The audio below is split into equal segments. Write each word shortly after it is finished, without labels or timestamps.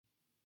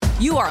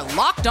You are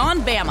Locked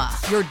On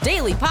Bama, your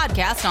daily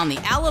podcast on the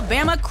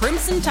Alabama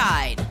Crimson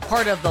Tide.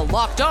 Part of the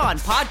Locked On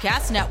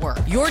Podcast Network,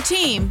 your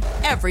team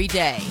every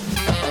day.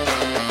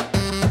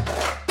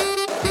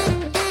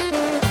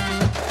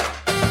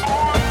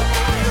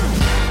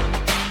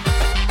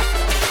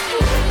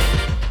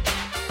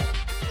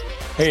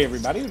 Hey,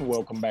 everybody, and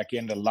welcome back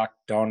into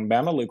Locked On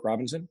Bama. Luke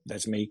Robinson,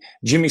 that's me.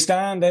 Jimmy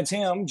Stein, that's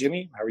him.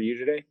 Jimmy, how are you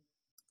today?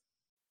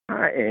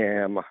 I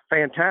am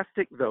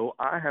fantastic, though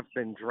I have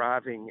been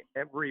driving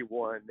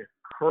everyone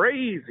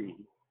crazy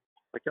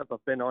because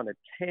I've been on a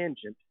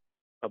tangent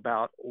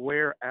about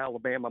where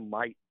Alabama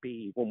might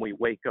be when we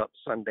wake up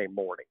Sunday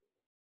morning.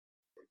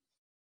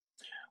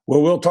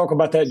 Well, we'll talk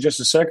about that in just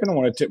a second. I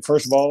want to,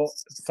 first of all,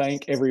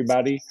 thank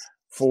everybody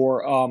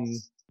for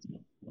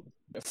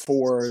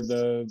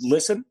the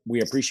listen.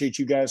 We appreciate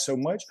you guys so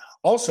much.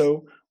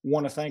 Also,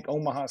 want to thank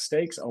Omaha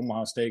Steaks.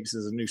 Omaha Steaks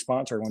is a new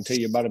sponsor. I'm going to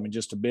tell you about them in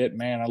just a bit.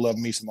 Man, I love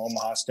me some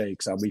Omaha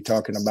Steaks. I'll be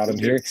talking about them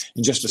here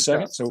in just a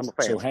second.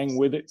 So hang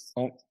with it.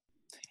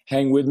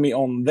 Hang with me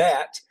on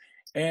that.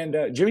 And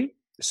Jimmy,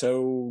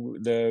 so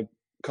the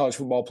college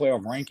football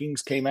playoff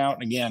rankings came out.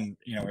 And again,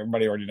 you know,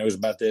 everybody already knows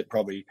about that,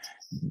 probably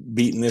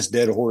beating this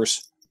dead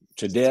horse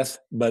to death.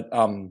 But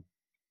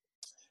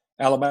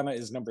Alabama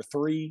is number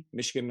 3,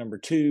 Michigan number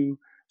 2,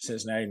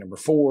 Cincinnati number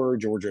 4,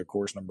 Georgia, of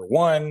course, number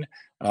 1,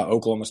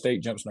 Oklahoma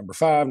State jumps number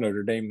 5,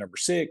 Notre Dame number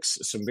 6.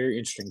 Some very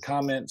interesting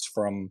comments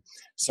from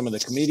some of the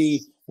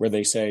committee where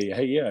they say,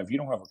 hey, yeah, if you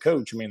don't have a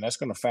coach, I mean, that's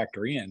going to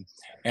factor in.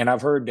 And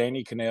I've heard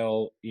Danny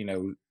Cannell, you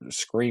know,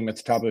 scream at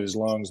the top of his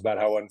lungs about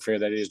how unfair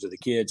that is to the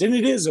kids. And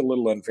it is a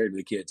little unfair to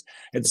the kids.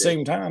 At the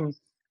same time,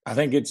 I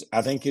think it's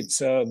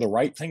the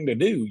right thing to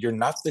do. You're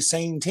not the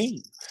same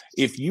team.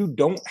 If you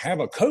don't have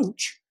a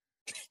coach,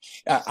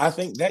 I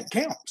think that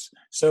counts.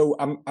 So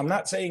I'm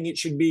not saying it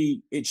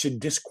should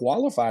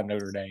disqualify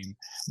Notre Dame,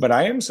 but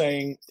I am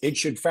saying it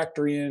should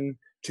factor in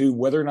to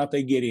whether or not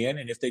they get in,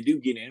 and if they do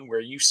get in, where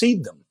you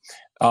seed them.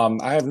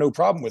 I have no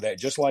problem with that.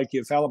 Just like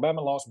if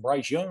Alabama lost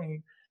Bryce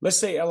Young, let's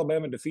say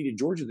Alabama defeated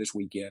Georgia this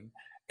weekend,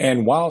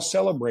 and while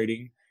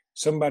celebrating,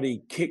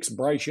 somebody kicks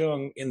Bryce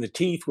Young in the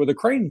teeth with a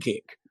crane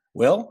kick.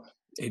 Well,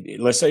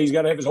 let's say he's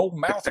got to have his whole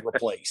mouth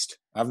replaced.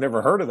 I've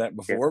never heard of that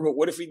before, but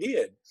what if he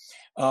did?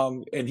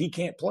 And he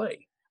can't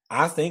play.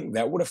 I think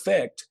that would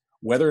affect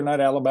whether or not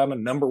Alabama,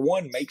 number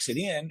 1, makes it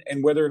in,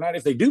 and whether or not,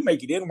 if they do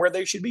make it in, where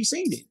they should be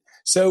seeded.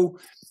 So,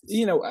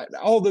 you know,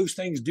 all those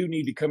things do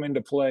need to come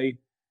into play.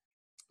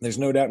 There's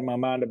no doubt in my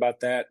mind about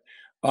that.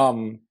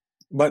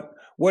 But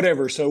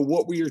whatever. So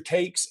what were your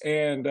takes,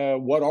 and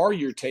what are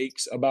your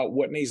takes about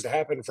what needs to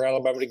happen for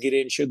Alabama to get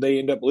in should they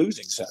end up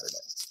losing Saturday?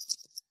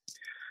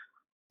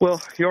 Well,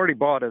 you already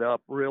brought it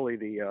up. Really,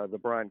 the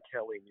Brian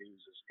Kelly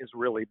news is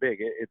really big.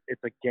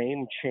 It's a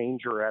game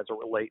changer as it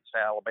relates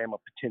to Alabama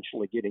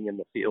potentially getting in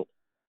the field.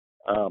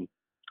 I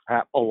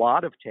have a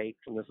lot of takes,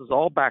 and this is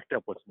all backed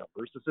up with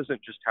numbers. This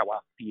isn't just how I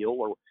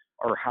feel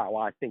or how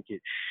I think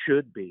it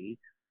should be.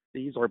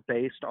 These are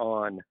based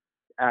on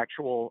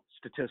actual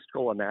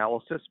statistical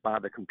analysis by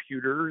the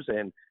computers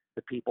and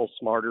the people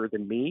smarter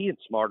than me and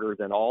smarter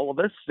than all of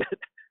us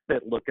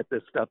that look at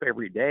this stuff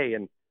every day.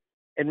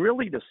 And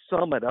really, to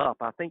sum it up,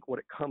 I think what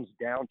it comes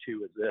down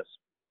to is this.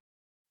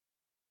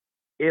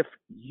 If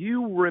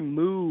you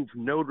remove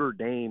Notre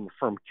Dame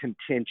from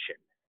contention,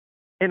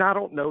 and I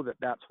don't know that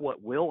that's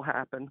what will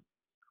happen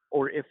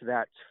or if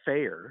that's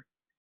fair,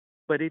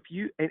 but if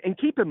you – and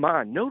keep in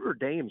mind, Notre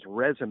Dame's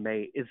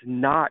resume is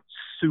not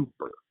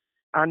super.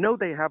 I know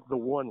they have the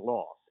one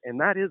loss,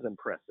 and that is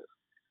impressive,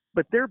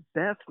 but their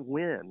best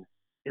win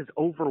is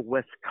over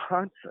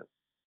Wisconsin.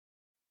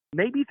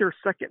 Maybe their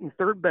second and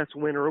third best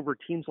win are over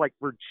teams like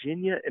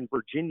Virginia and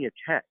Virginia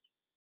Tech.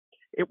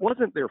 It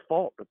wasn't their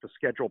fault that the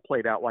schedule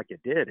played out like it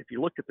did. If you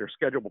looked at their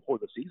schedule before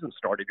the season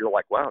started, you're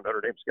like, wow,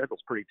 Notre Dame's schedule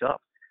is pretty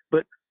tough.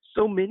 But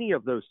so many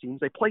of those teams,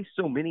 they play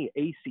so many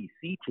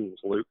ACC teams,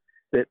 Luke,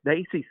 that the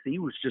ACC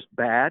was just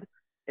bad,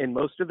 and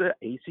most of the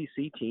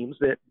ACC teams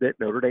that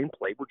Notre Dame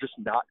played were just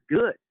not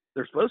good.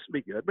 They're supposed to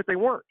be good, but they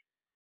weren't.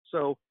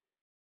 So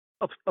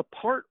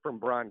apart from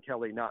Brian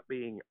Kelly not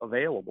being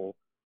available,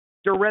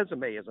 their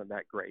resume isn't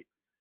that great.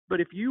 But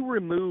if you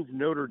remove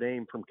Notre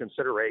Dame from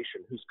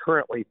consideration, who's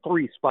currently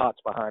 3 spots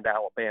behind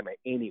Alabama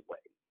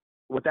anyway,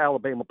 with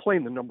Alabama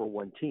playing the number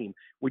 1 team,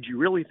 would you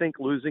really think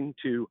losing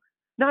to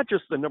not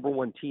just the number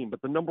 1 team,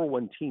 but the number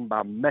 1 team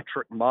by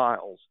metric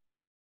miles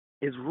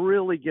is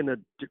really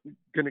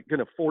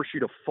gonna force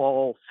you to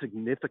fall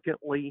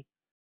significantly?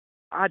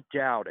 I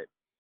doubt it.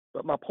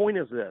 But my point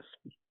is this.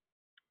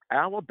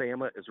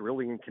 Alabama is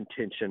really in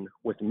contention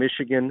with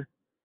Michigan,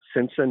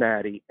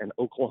 Cincinnati, and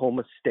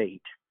Oklahoma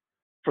State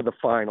for the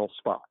final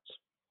spots.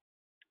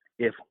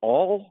 If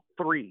all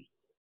 3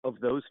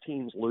 of those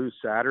teams lose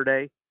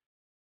Saturday,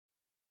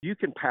 you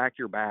can pack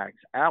your bags.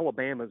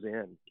 Alabama's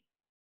in.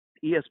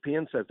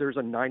 ESPN says there's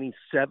a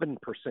 97%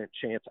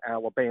 chance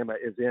Alabama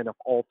is in if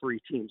all 3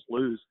 teams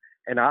lose,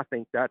 and I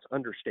think that's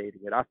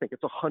understating it. I think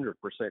it's a 100%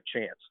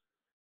 chance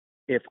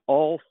if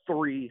all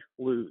 3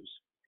 lose.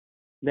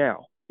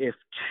 Now, if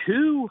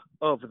 2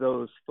 of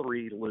those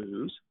 3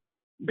 lose,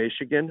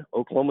 Michigan,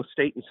 Oklahoma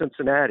State, and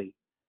Cincinnati,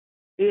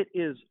 it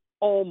is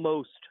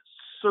almost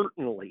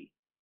certainly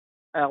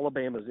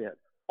Alabama's in.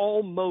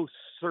 Almost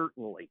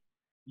certainly.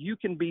 You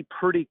can be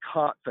pretty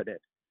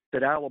confident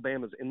that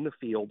Alabama's in the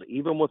field,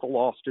 even with a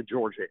loss to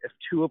Georgia, if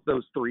two of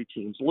those three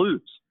teams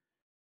lose.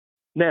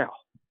 Now,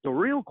 the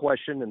real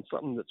question, and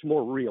something that's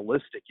more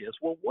realistic, is,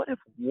 well, what if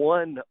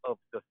one of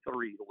the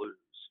three lose?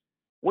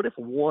 What if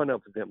one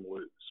of them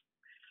lose?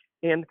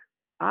 And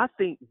I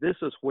think this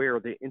is where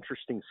the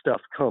interesting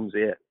stuff comes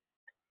in.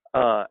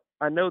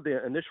 I know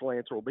the initial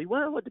answer will be,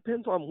 well, it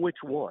depends on which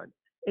one.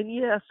 And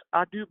yes,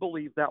 I do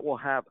believe that will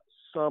have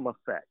some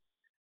effect.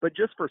 But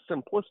just for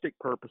simplistic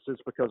purposes,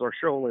 because our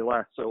show only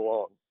lasts so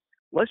long,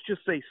 let's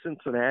just say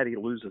Cincinnati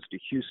loses to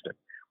Houston,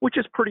 which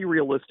is pretty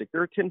realistic.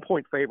 They're a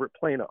 10-point favorite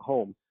playing at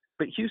home.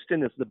 But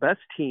Houston is the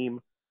best team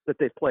that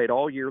they've played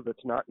all year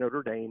that's not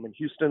Notre Dame, and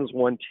Houston has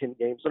won 10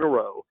 games in a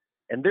row.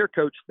 And their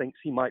coach thinks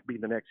he might be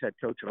the next head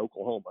coach at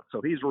Oklahoma.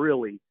 So he's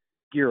really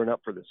gearing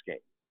up for this game.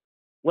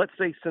 Let's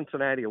say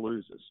Cincinnati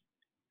loses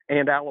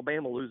and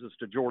Alabama loses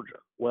to Georgia.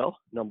 Well,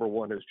 number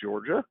one is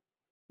Georgia.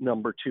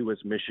 Number two is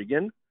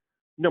Michigan.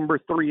 Number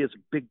three is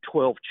Big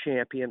 12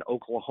 champion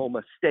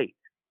Oklahoma State.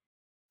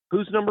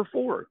 Who's number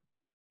four?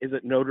 Is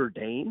it Notre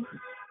Dame?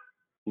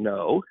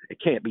 No, it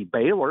can't be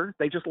Baylor.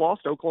 They just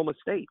lost Oklahoma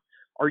State.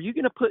 Are you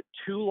going to put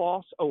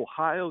two-loss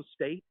Ohio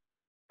State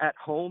at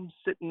home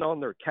sitting on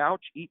their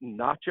couch eating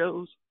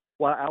nachos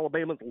while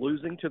Alabama's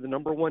losing to the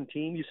number one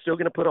team? You still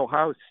going to put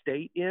Ohio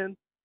State in?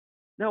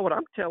 No, what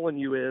I'm telling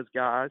you is,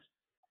 guys,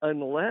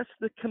 unless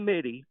the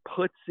committee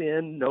puts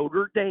in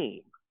Notre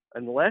Dame,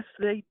 unless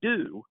they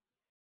do,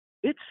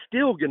 it's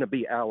still going to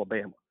be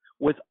Alabama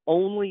with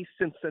only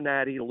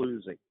Cincinnati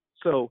losing.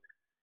 So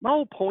my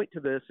whole point to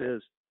this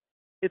is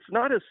it's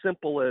not as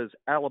simple as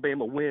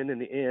Alabama win in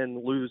the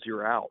end, lose,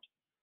 you're out.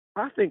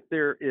 I think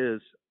there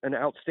is an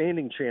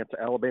outstanding chance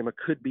Alabama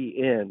could be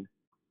in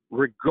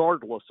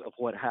regardless of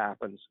what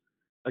happens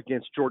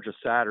against Georgia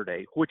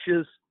Saturday, which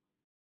is,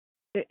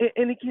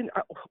 and again,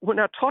 when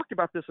I talked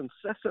about this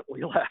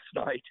incessantly last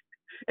night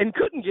and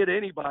couldn't get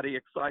anybody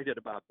excited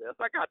about this,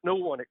 I got no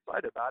one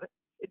excited about it.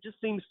 It just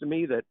seems to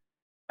me that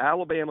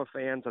Alabama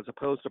fans, as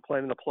opposed to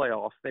playing in the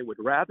playoffs, they would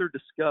rather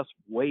discuss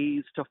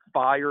ways to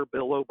fire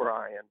Bill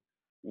O'Brien,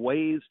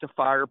 ways to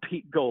fire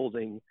Pete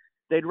Golding.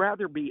 They'd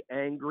rather be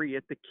angry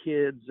at the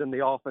kids and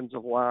the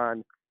offensive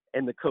line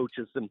and the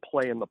coaches than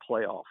play in the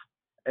playoff.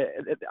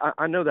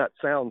 I know that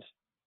sounds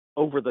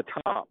over the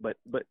top, but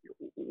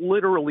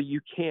literally you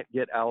can't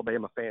get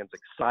Alabama fans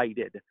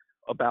excited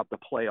about the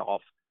playoff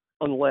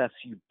unless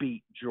you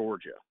beat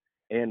Georgia.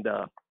 And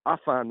I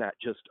find that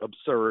just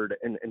absurd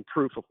and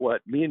proof of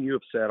what me and you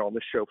have said on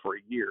this show for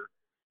a year,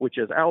 which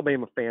is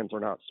Alabama fans are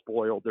not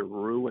spoiled. They're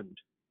ruined.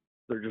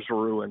 They're just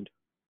ruined.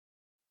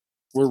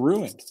 We're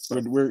ruined.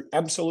 We're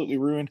absolutely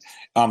ruined.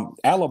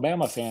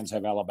 Alabama fans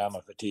have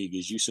Alabama fatigue,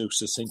 as you so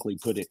succinctly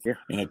put it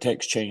in a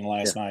text chain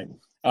last night.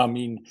 I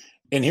mean,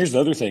 and here's the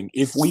other thing.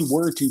 If we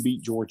were to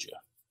beat Georgia,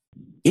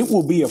 it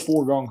will be a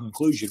foregone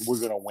conclusion we're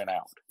going to win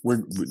out.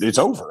 It's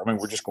over. I mean,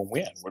 we're just going to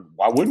win.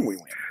 Why wouldn't we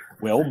win?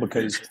 Well,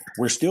 because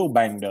we're still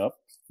banged up.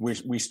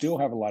 We still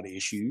have a lot of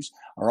issues.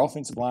 Our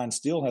offensive line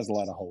still has a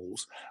lot of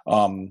holes.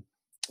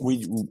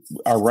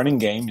 Our running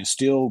game is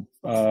still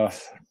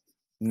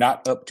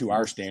not up to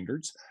our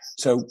standards.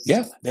 So,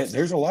 yeah,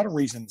 there's a lot of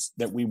reasons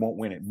that we won't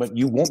win it. But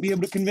you won't be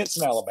able to convince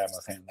an Alabama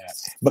fan that,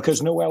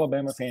 because no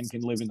Alabama fan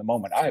can live in the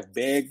moment. I have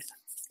begged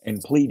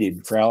and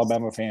pleaded for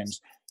Alabama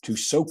fans to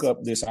soak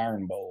up this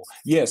Iron Bowl.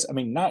 Yes, I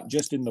mean, not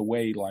just in the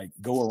way like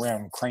go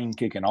around crane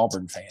kicking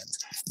Auburn fans,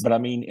 but I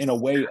mean in a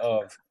way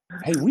of,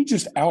 hey, we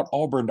just out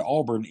Auburned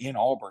Auburn in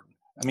Auburn.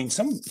 I mean,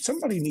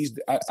 somebody needs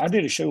 – I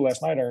did a show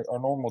last night, our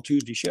normal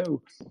Tuesday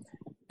show,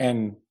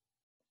 and –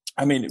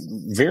 I mean,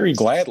 very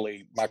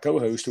gladly, my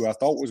co-host, who I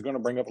thought was going to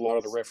bring up a lot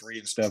of the referee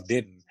and stuff,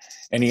 didn't.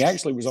 And he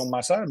actually was on my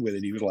side with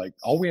it. He was like,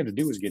 all we had to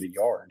do was get a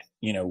yard,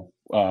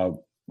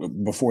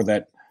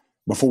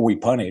 before we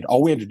punted.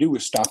 All we had to do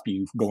was stop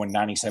you going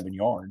 97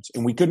 yards,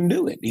 and we couldn't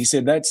do it. He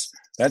said,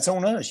 that's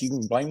on us. You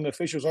can blame the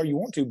officials all you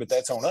want to, but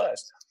that's on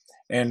us.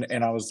 And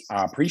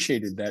I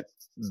appreciated that,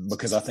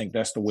 because I think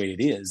that's the way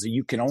it is.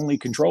 You can only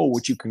control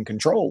what you can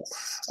control.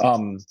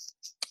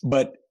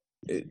 But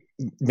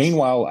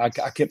meanwhile, I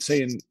kept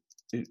saying,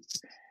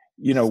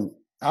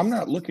 I'm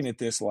not looking at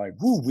this like,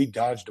 whoo, we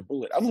dodged a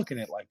bullet. I'm looking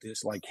at it like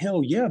this, like,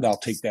 hell yeah, I'll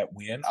take that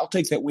win. I'll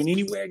take that win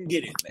anywhere I can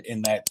get it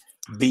in that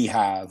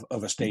beehive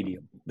of a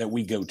stadium that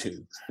we go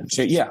to.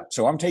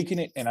 So I'm taking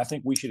it, and I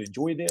think we should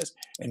enjoy this.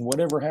 And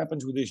whatever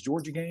happens with this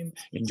Georgia game,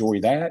 enjoy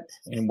that.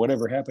 And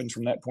whatever happens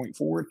from that point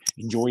forward,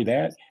 enjoy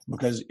that,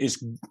 because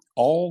it's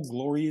all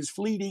glory is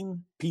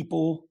fleeting,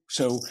 people.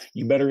 So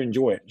you better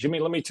enjoy it. Jimmy,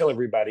 let me tell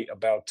everybody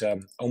about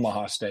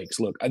Omaha Steaks.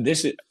 Look,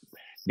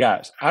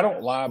 guys, I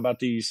don't lie about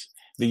these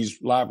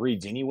live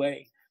reads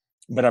anyway,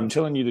 but I'm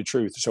telling you the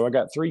truth. So I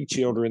got 3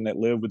 children that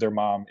live with their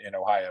mom in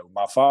Ohio.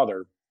 My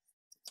father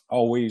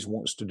always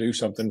wants to do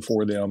something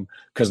for them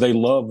because they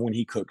love when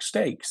he cooks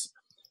steaks.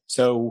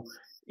 So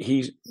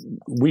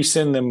we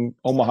send them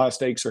Omaha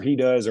Steaks, or he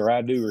does, or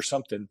I do, or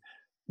something.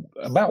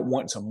 about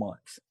once a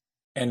month.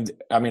 And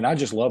I mean, I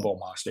just love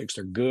Omaha steaks.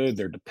 They're good.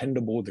 They're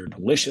dependable. They're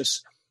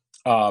delicious.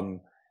 They're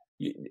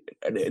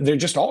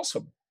just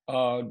awesome.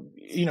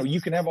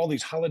 You can have all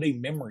these holiday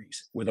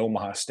memories with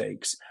Omaha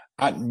steaks.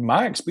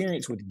 My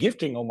experience with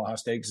gifting Omaha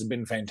steaks has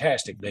been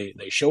fantastic. They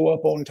show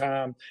up on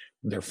time.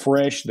 They're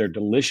fresh. They're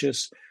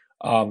delicious.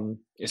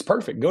 It's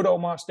perfect. Go to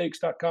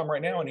omahasteaks.com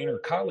right now and enter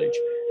college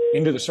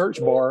into the search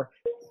bar.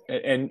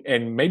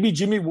 And maybe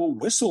Jimmy will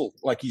whistle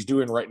like he's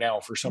doing right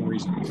now for some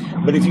reason.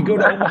 But if you go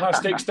to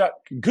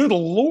omahasteaks.com, good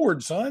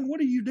Lord, son,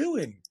 what are you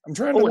doing? I'm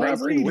trying to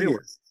live read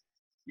here.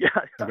 Yeah,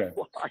 okay.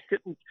 Well, I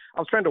couldn't. I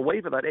was trying to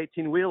wave at that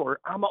 18-wheeler.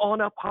 I'm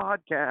on a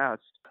podcast,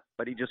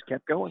 but he just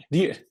kept going.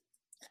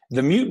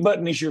 The mute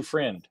button is your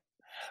friend.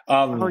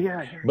 But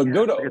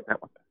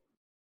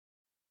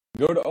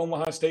go to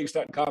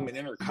omahasteaks.com and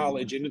enter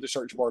college into the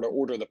search bar to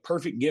order the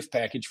perfect gift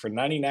package for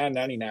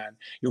 $99.99.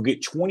 You'll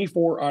get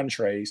 24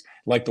 entrees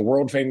like the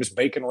world-famous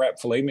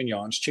bacon-wrapped filet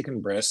mignons, chicken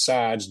breasts,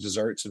 sides,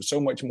 desserts, and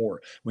so much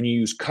more. When you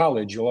use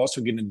college, you'll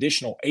also get an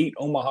additional 8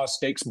 Omaha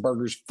Steaks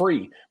burgers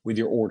free with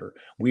your order.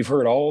 We've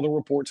heard all the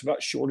reports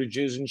about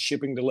shortages and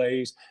shipping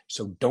delays,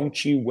 so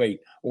don't you wait.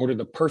 Order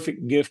the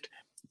perfect gift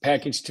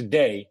package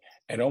today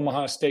at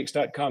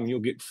omahasteaks.com. You'll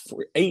get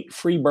 8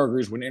 free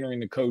burgers when entering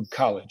the code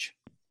COLLEGE.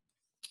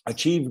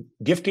 Achieve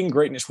gifting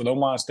greatness with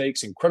Omaha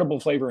Steaks,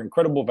 incredible flavor,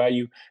 incredible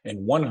value,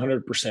 and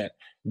 100%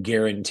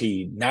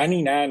 guaranteed.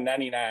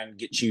 $99.99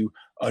 gets you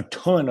a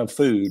ton of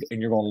food,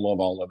 and you're going to love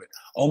all of it.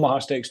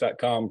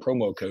 omahasteaks.com,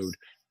 promo code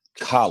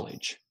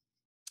COLLEGE.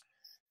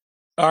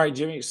 All right,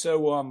 Jimmy.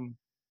 So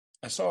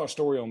I saw a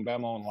story on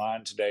Bama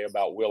Online today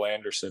about Will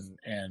Anderson,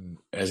 and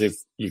as if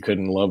you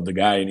couldn't love the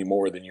guy any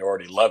more than you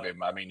already love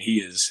him. I mean,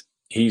 he's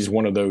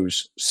one of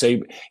those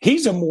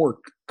he's a more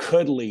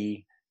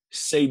cuddly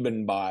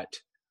Saban bot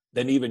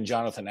than even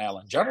Jonathan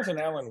Allen. Jonathan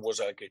Allen was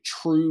like a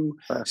true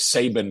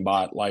Saban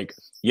bot. Like,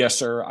 yes,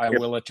 sir, I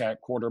will attack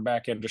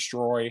quarterback and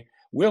destroy.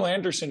 Will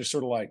Anderson is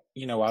sort of like,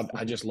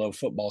 I just love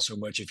football so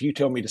much. If you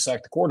tell me to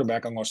sack the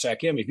quarterback, I'm going to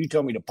sack him. If you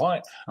tell me to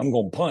punt, I'm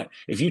going to punt.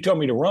 If you tell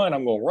me to run,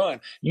 I'm going to run.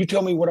 You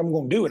tell me what I'm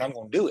going to do, and I'm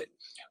going to do it.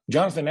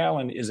 Jonathan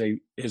Allen is a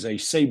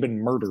Saban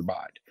murder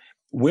bot.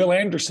 Will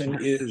Anderson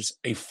is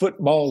a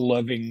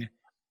football-loving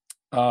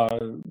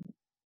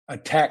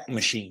attack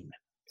machine.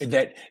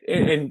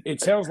 And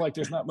it sounds like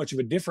there's not much of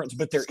a difference,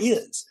 but there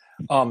is.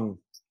 And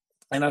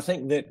I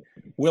think that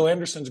Will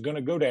Anderson's going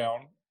to go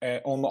down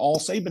on the all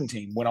Saban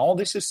team when all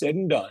this is said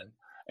and done.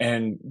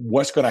 And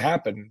what's going to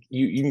happen?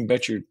 You can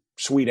bet your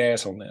sweet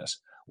ass on this.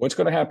 What's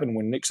going to happen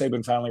when Nick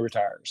Saban finally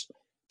retires?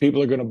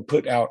 People are going to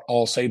put out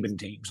all Saban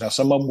teams. Now,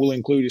 some of them will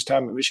include his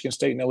time at Michigan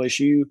State and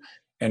LSU,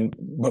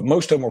 but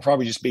most of them will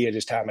probably just be at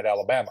his time at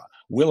Alabama.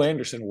 Will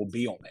Anderson will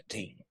be on that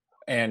team,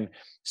 and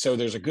so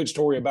there's a good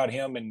story about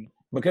him and.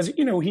 Because,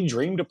 he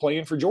dreamed of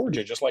playing for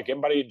Georgia, just like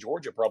everybody in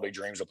Georgia probably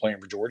dreams of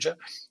playing for Georgia.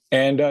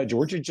 And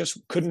Georgia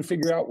just couldn't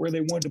figure out where they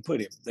wanted to put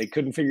him. They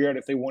couldn't figure out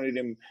if they wanted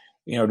him,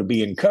 to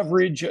be in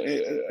coverage of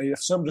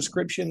some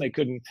description. They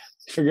couldn't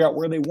figure out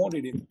where they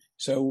wanted him.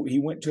 So he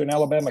went to an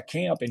Alabama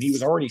camp, and he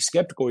was already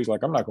skeptical. He's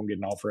like, I'm not going to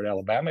get an offer at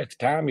Alabama. At the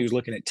time, he was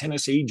looking at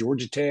Tennessee,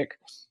 Georgia Tech,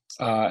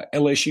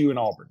 LSU, and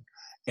Auburn.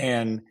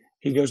 And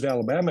he goes to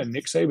Alabama, and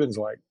Nick Saban's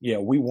like, yeah,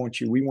 we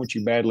want you. We want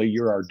you badly.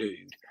 You're our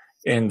dude.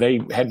 And they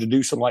had to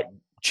do some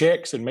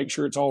checks and make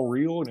sure it's all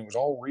real, and it was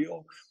all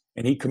real.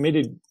 And he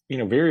committed,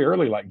 very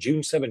early, like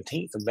June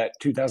 17th of that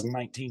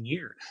 2019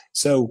 year.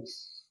 So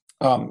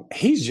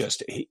he's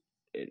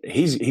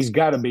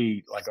got to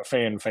be like a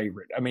fan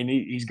favorite. I mean,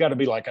 he's got to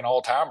be like an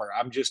all-timer.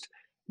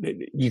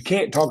 You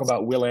can't talk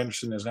about Will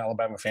Anderson as an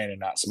Alabama fan and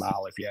not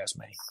smile, if you ask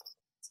me.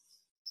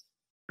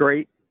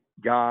 Great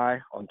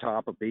guy on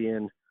top of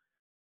being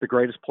the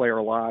greatest player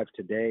alive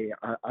today.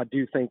 I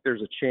do think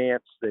there's a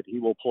chance that he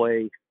will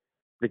play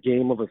the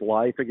game of his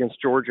life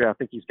against Georgia. I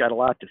think he's got a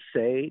lot to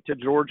say to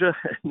Georgia,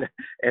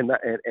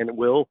 and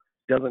Will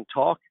doesn't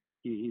talk.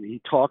 He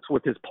talks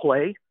with his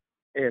play,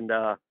 and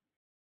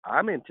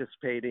I'm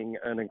anticipating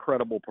an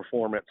incredible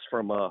performance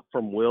from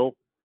Will.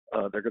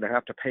 They're going to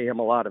have to pay him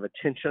a lot of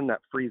attention.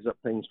 That frees up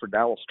things for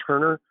Dallas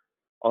Turner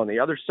on the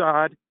other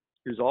side,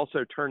 who's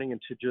also turning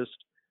into just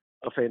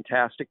a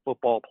fantastic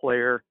football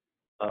player.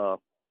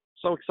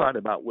 So excited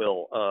about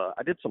Will.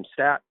 I did some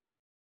stats.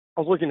 I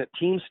was looking at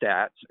team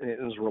stats, and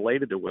it was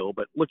related to Will,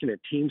 but looking at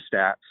team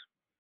stats,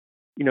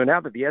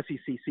 now that the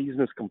SEC season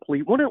is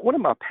complete, one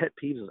of my pet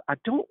peeves is I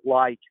don't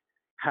like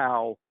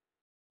how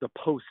the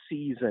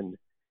postseason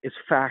is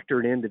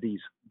factored into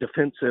these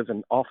defensive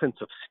and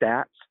offensive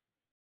stats.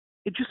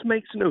 It just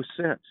makes no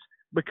sense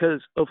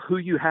because of who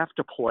you have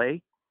to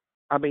play.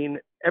 I mean,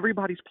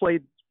 everybody's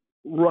played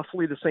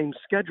roughly the same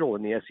schedule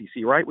in the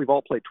SEC, right? We've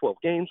all played 12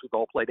 games. We've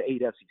all played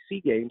 8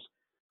 SEC games.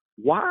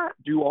 Why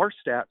do our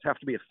stats have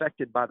to be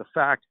affected by the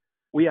fact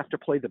we have to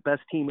play the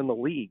best team in the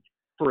league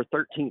for a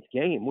 13th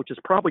game, which is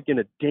probably going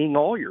to ding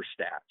all your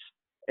stats,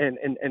 and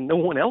no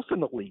one else in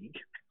the league,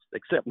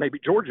 except maybe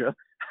Georgia,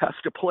 has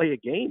to play a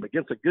game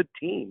against a good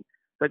team?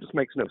 That just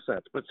makes no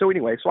sense. But so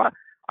anyway, so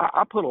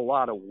I put a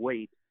lot of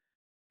weight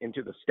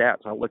into the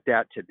stats I looked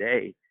at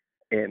today,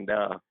 And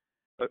a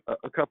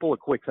couple of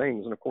quick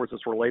things, and of course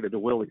it's related to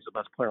Willie. He's the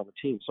best player on the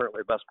team,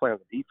 certainly the best player on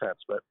the defense.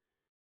 But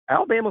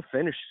Alabama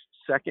finished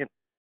second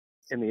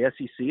in the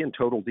SEC in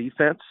total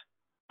defense,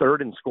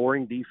 third in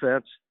scoring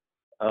defense.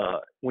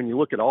 When you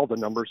look at all the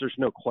numbers, there's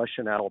no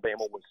question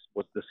Alabama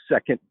was the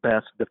second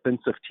best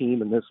defensive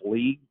team in this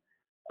league,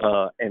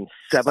 and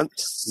seventh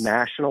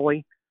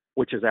nationally,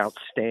 which is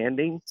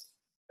outstanding.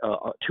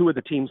 Two of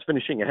the teams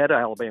finishing ahead of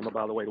Alabama,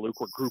 by the way,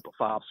 Luke, were Group of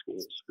Five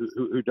schools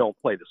who don't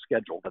play the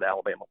schedule that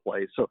Alabama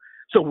plays. So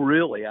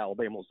really,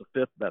 Alabama was the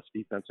fifth best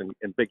defense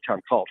in big-time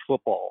college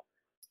football.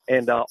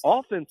 And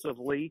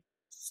offensively,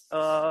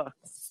 a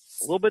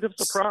little bit of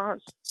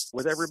surprise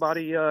with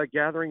everybody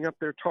gathering up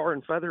their tar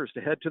and feathers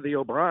to head to the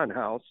O'Brien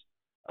house.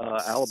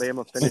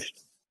 Alabama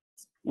finished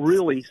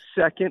really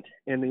second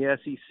in the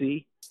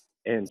SEC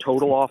in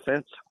total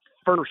offense,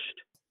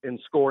 first in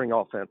scoring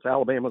offense.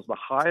 Alabama's the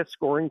highest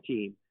scoring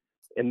team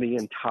in the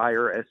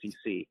entire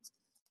SEC,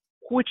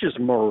 which is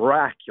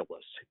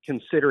miraculous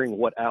considering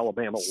what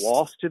Alabama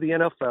lost to the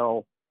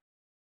NFL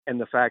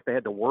and the fact they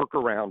had to work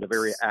around a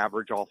very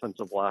average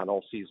offensive line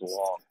all season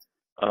long.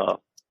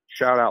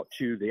 Shout out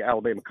to the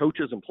Alabama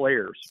coaches and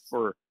players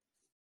for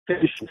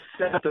finishing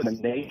seventh in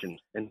the nation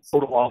in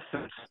total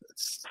offense,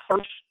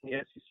 first in the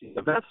SEC,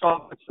 the best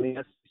offense in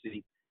the SEC,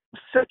 the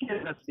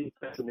second best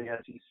defense in the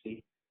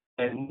SEC,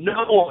 and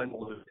no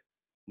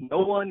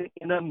one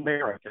in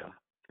America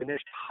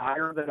finished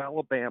higher than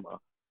Alabama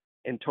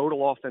in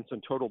total offense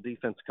and total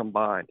defense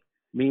combined,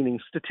 meaning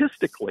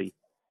statistically,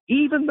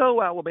 even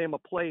though Alabama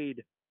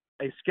played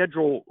a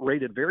schedule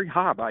rated very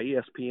high by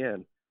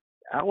ESPN,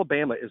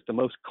 Alabama is the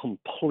most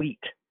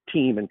complete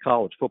team in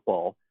college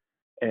football,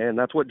 and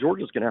that's what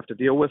Georgia's going to have to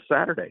deal with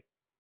Saturday.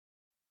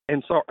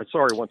 And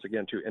sorry once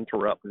again to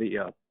interrupt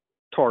the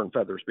tar and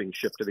feathers being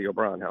shipped to the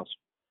O'Brien house.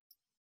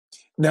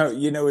 Now,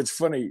 it's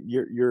funny.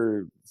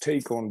 Your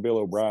take on Bill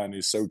O'Brien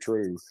is so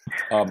true.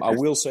 I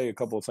will say a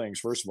couple of things.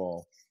 First of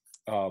all,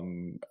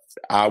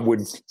 I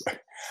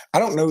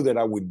don't know that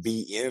I would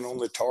be in on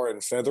the tar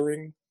and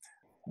feathering,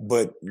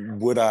 but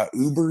would I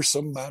Uber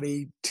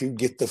somebody to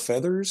get the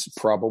feathers?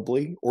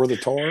 Probably, or the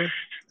tar.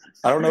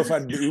 I don't know if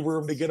I'd Uber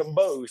them to get them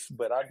both,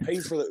 but I'd pay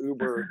for the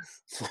Uber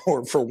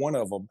for one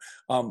of them.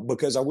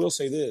 Because I will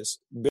say this,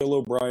 Bill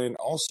O'Brien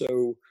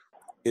also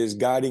is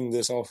guiding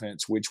this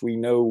offense, which we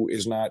know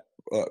is not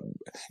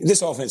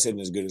this offense isn't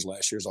as good as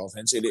last year's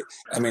offense.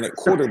 At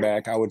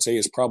quarterback, I would say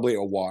is probably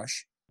a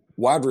wash.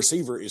 Wide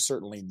receiver is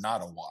certainly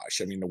not a wash.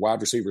 The wide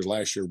receivers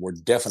last year were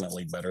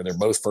definitely better. They're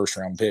both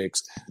first-round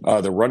picks.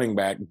 The running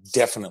back,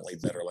 definitely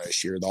better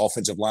last year. The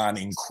offensive line,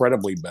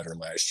 incredibly better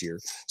last year.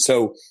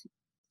 So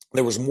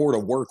there was more to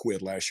work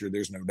with last year,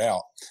 there's no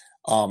doubt.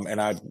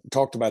 And I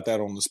talked about that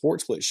on the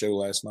Sports Split show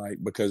last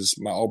night because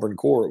my Auburn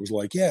core, it was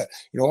like,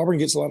 Auburn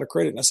gets a lot of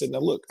credit. And I said, now,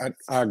 look,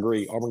 I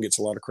agree. Auburn gets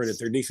a lot of credit.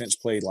 Their defense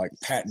played like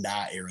Pat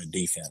Dye era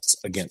defense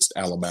against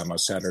Alabama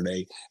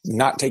Saturday,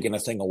 not taking a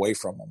thing away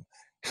from them.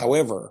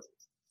 However,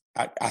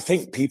 I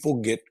think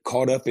people get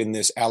caught up in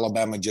this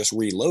Alabama just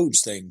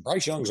reloads thing.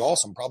 Bryce Young's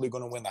awesome, probably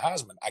going to win the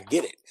Heisman. I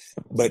get it.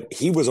 But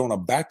he was on a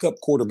backup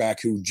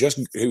quarterback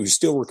who's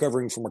still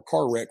recovering from a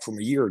car wreck from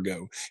a year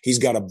ago. He's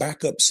got a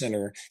backup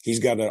center. He's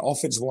got an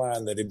offensive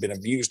line that had been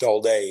abused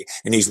all day,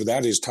 and he's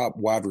without his top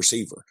wide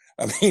receiver.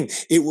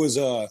 It was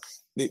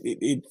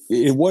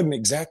it wasn't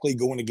exactly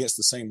going against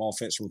the same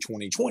offense from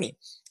 2020.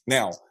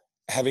 Now,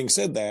 having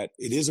said that,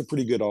 it is a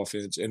pretty good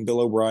offense, and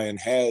Bill O'Brien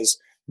has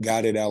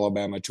guided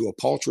Alabama to a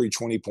paltry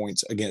 20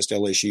 points against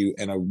LSU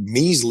and a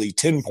measly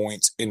 10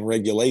 points in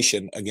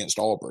regulation against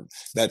Auburn.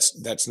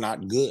 That's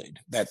not good.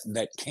 That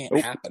can't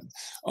happen.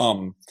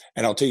 And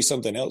I'll tell you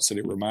something else that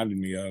it reminded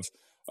me of.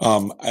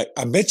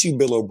 I bet you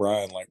Bill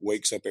O'Brien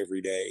wakes up every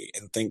day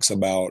and thinks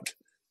about,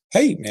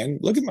 hey man,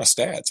 look at my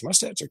stats. My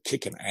stats are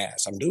kicking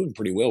ass. I'm doing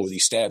pretty well with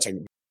these stats.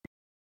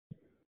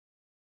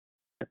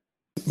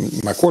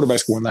 My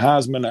quarterback's won the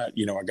Heisman. I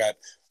got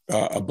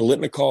a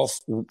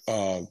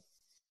Biletnikoff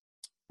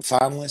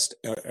finalist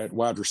at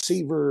wide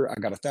receiver. I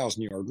got a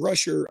 1,000-yard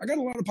rusher. I got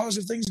a lot of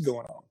positive things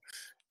going on.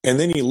 And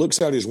then he looks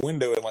out his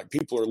window and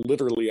people are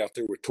literally out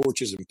there with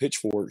torches and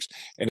pitchforks.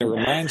 And it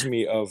reminds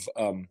me of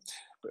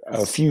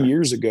a few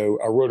years ago,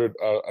 I wrote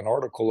an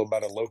article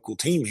about a local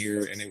team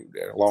here, and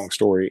a long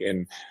story.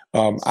 And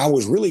I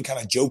was really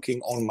kind of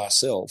joking on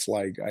myself,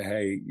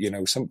 hey,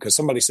 because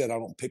somebody said I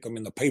don't pick them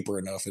in the paper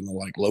enough in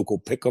the local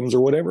pick'ems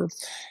or whatever.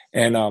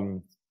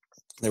 And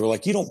they were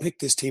like, you don't pick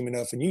this team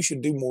enough and you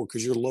should do more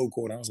because you're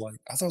local. And I was like,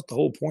 I thought the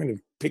whole point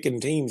of picking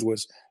teams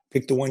was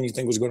pick the one you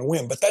think was going to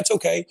win. But that's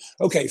okay.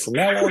 Okay, from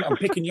now on, I'm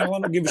picking y'all. I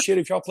don't give a shit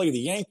if y'all play the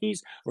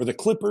Yankees or the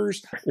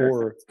Clippers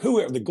or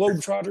whoever, the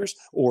Globetrotters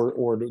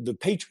or the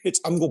Patriots.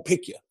 I'm going to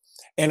pick you.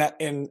 And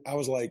I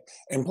was like,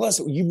 and plus,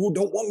 you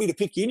don't want me to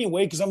pick you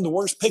anyway because I'm the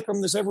worst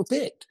pick'em that's ever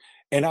picked.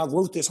 And I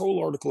wrote this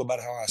whole article about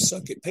how I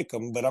suck at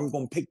pick'em, but I'm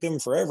going to pick them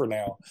forever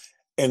now.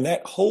 And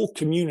that whole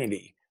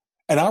community.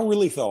 And I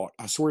really thought,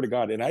 I swear to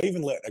God, and I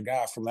even let a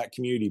guy from that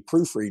community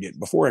proofread it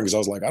beforehand because I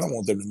was like, I don't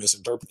want them to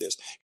misinterpret this.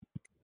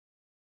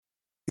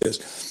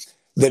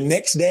 The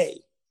next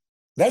day,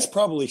 That's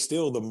probably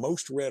still the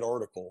most read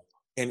article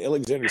in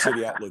Alexander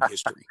City Outlook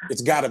history.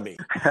 It's got to be,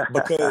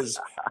 because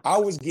I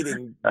was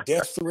getting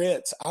death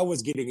threats. I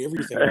was getting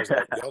everything. I was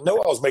like, y'all know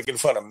I was making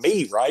fun of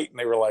me, right? And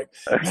they were like,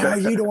 no,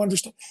 you don't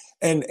understand.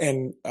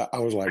 And I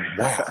was like,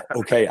 wow,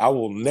 okay, I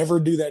will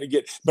never do that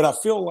again. But I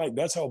feel like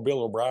that's how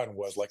Bill O'Brien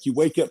was. Like, you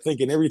wake up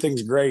thinking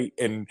everything's great,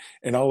 and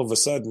all of a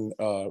sudden,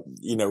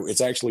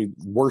 it's actually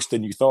worse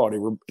than you thought.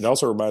 It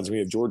also reminds me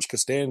of George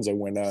Costanza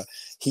when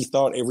he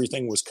thought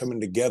everything was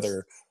coming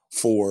together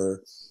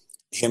for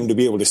him to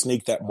be able to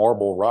sneak that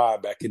marble rye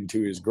back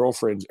into his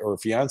girlfriend's or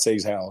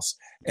fiance's house.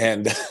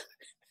 And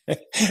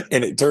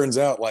and it turns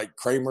out, like,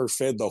 Kramer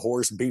fed the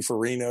horse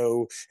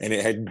beefarino and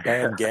it had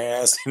bad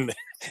gas. And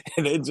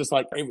it just,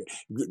 like,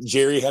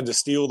 Jerry had to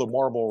steal the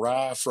marble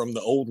rye from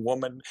the old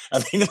woman.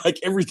 I mean, like,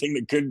 everything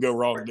that could go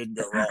wrong didn't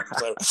go wrong.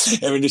 So,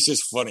 I mean, it's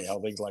just funny how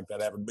things like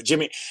that happen. But,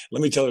 Jimmy,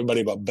 let me tell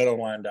everybody about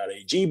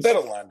betonline.ag.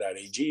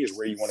 Betonline.ag is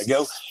where you want to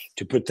go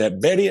to put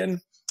that bet in.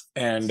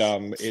 And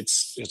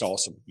it's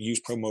awesome. Use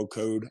promo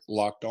code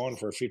Locked On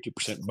for a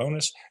 50%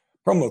 bonus.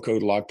 Promo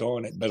code Locked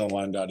On at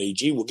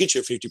betonline.ag will get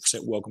you a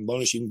 50% welcome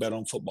bonus. You can bet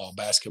on football,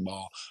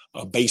 basketball,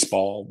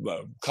 baseball,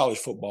 college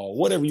football,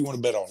 whatever you want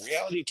to bet on.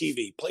 Reality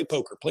TV, play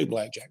poker, play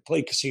blackjack,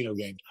 play casino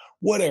games,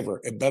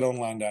 whatever at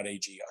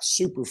betonline.ag. A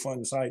super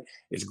fun site.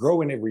 It's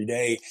growing every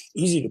day.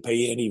 Easy to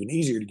pay in, even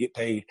easier to get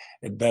paid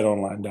at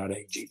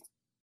betonline.ag.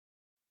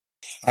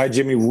 All right,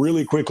 Jimmy,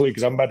 really quickly,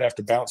 because I'm about to have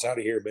to bounce out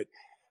of here, but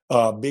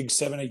big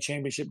 7A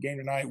championship game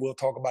tonight. We'll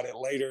talk about it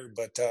later,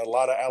 but a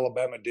lot of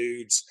Alabama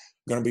dudes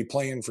going to be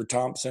playing for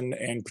Thompson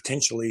and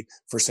potentially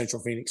for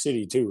Central Phoenix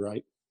City too,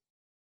 right?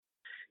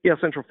 Yeah,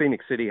 Central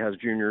Phoenix City has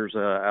juniors.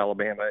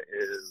 Alabama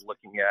is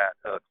looking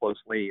at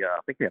closely. I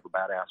think they have a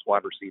badass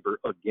wide receiver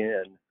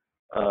again.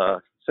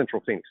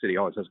 Central Phoenix City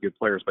always has good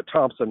players, but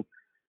Thompson,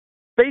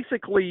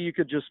 basically you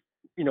could just,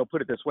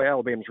 put it this way.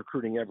 Alabama's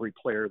recruiting every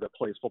player that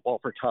plays football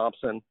for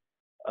Thompson.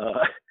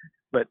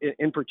 But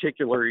in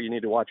particular, you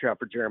need to watch out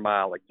for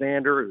Jeremiah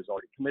Alexander, who's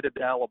already committed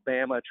to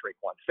Alabama,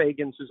 Traquan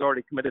Fagans, who's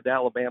already committed to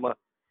Alabama,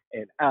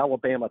 and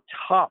Alabama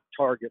top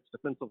targets,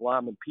 defensive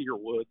lineman Peter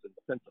Woods and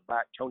defensive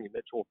back Tony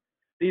Mitchell.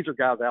 These are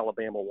guys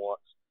Alabama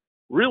wants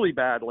really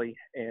badly.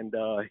 And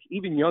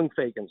even young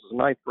Fagans, is a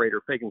ninth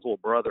grader, Fagans' little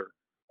brother,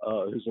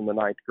 who's in the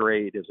ninth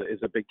grade, is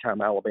a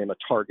big-time Alabama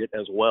target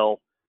as well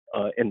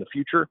in the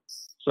future.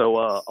 So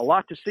a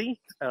lot to see.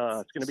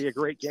 It's going to be a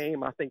great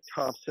game. I think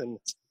Thompson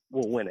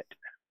will win it.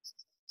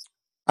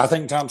 I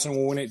think Thompson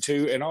will win it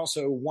too. And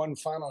also, one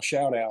final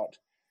shout out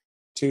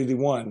to the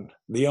one,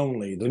 the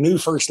only, the new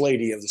First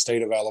Lady of the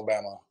state of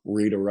Alabama,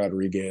 Rita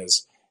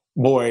Rodriguez.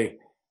 Boy,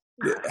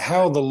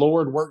 how the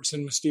Lord works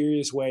in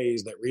mysterious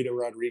ways that Rita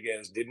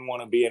Rodriguez didn't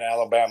want to be in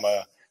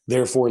Alabama,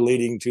 therefore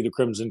leading to the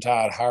Crimson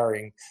Tide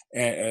hiring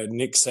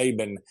Nick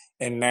Saban.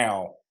 And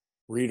now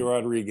Rita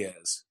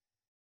Rodriguez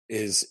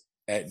is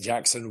at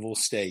Jacksonville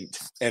State.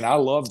 And I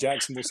love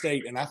Jacksonville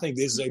State, and I think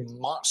this is a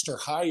monster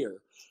hire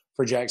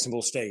for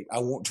Jacksonville State. I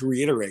want to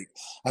reiterate,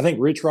 I think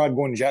Rich Rod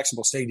going to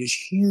Jacksonville State is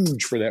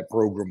huge for that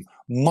program.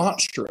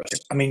 Monstrous.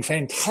 I mean,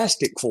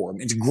 fantastic for him.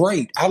 It's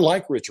great. I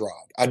like Rich Rod.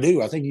 I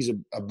do. I think he's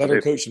a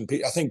better coach than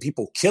I think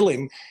people kill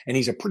him, and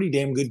he's a pretty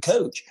damn good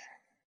coach.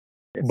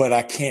 But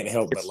I can't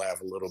help but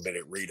laugh a little bit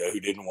at Rita, who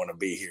didn't want to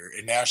be here.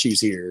 And now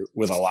she's here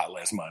with a lot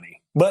less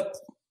money. But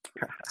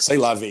c'est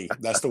la vie.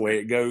 That's the way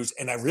it goes.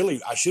 And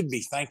I should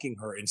be thanking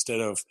her instead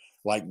of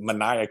like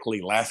maniacally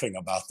laughing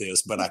about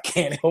this, but I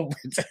can't help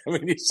it. I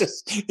mean, it's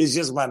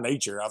just my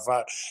nature. I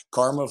thought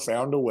karma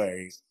found a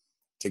way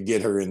to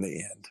get her in the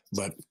end,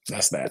 but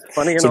that's that. It's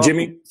funny and awesome.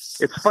 Jimmy,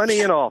 it's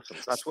funny and awesome.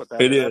 That's what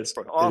that it is.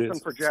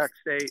 Awesome for Jack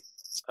State.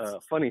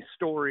 Funny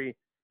story,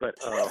 but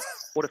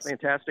what a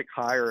fantastic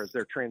hire as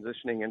they're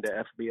transitioning into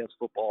FBS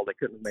football. They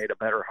couldn't have made a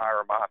better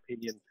hire, in my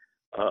opinion.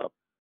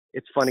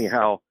 It's funny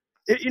how,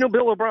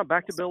 Bill O'Brien,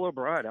 back to Bill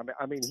O'Brien.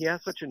 I mean, he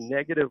has such a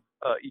negative,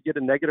 you get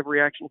a negative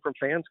reaction from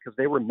fans because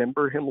they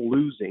remember him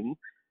losing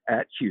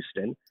at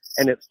Houston,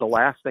 and it's the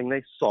last thing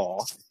they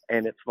saw,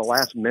 and it's the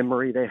last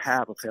memory they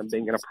have of him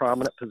being in a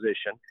prominent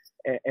position.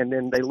 And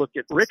then they look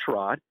at Rich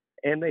Rod,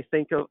 and they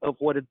think of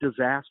what a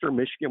disaster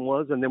Michigan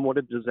was, and then what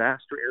a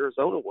disaster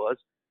Arizona was,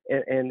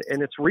 and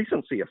it's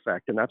recency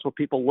effect, and that's what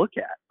people look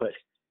at. But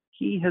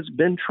he has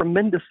been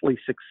tremendously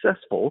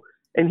successful,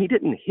 and he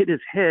didn't hit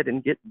his head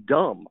and get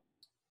dumb.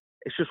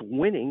 It's just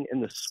winning in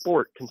the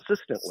sport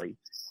consistently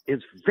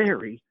is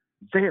very,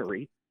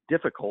 very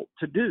difficult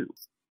to do.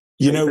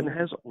 Saban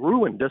has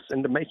ruined us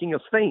into making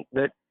us think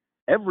that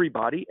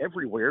everybody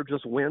everywhere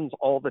just wins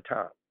all the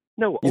time.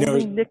 No,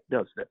 only Nick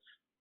does this.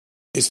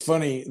 It's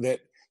funny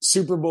that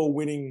Super Bowl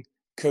winning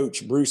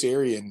coach Bruce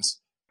Arians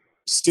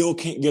still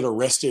can't get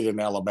arrested in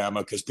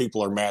Alabama because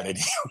people are mad at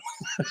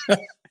him.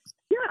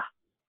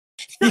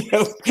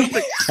 Yeah.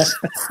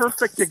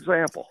 Perfect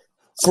example.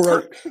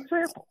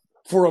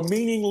 For a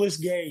meaningless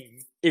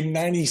game in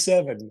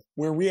 97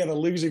 where we had a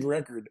losing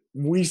record,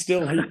 we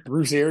still hate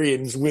Bruce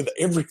Arians with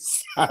every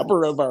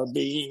fiber of our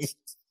being.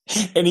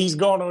 And he's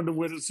gone on to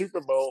win a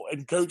Super Bowl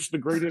and coach the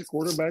greatest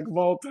quarterback of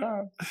all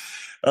time.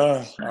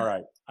 All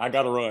right. I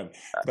got to run.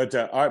 But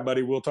all right,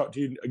 buddy, we'll talk to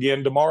you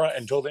again tomorrow.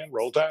 Until then,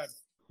 roll tide.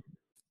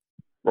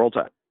 Roll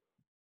Tide.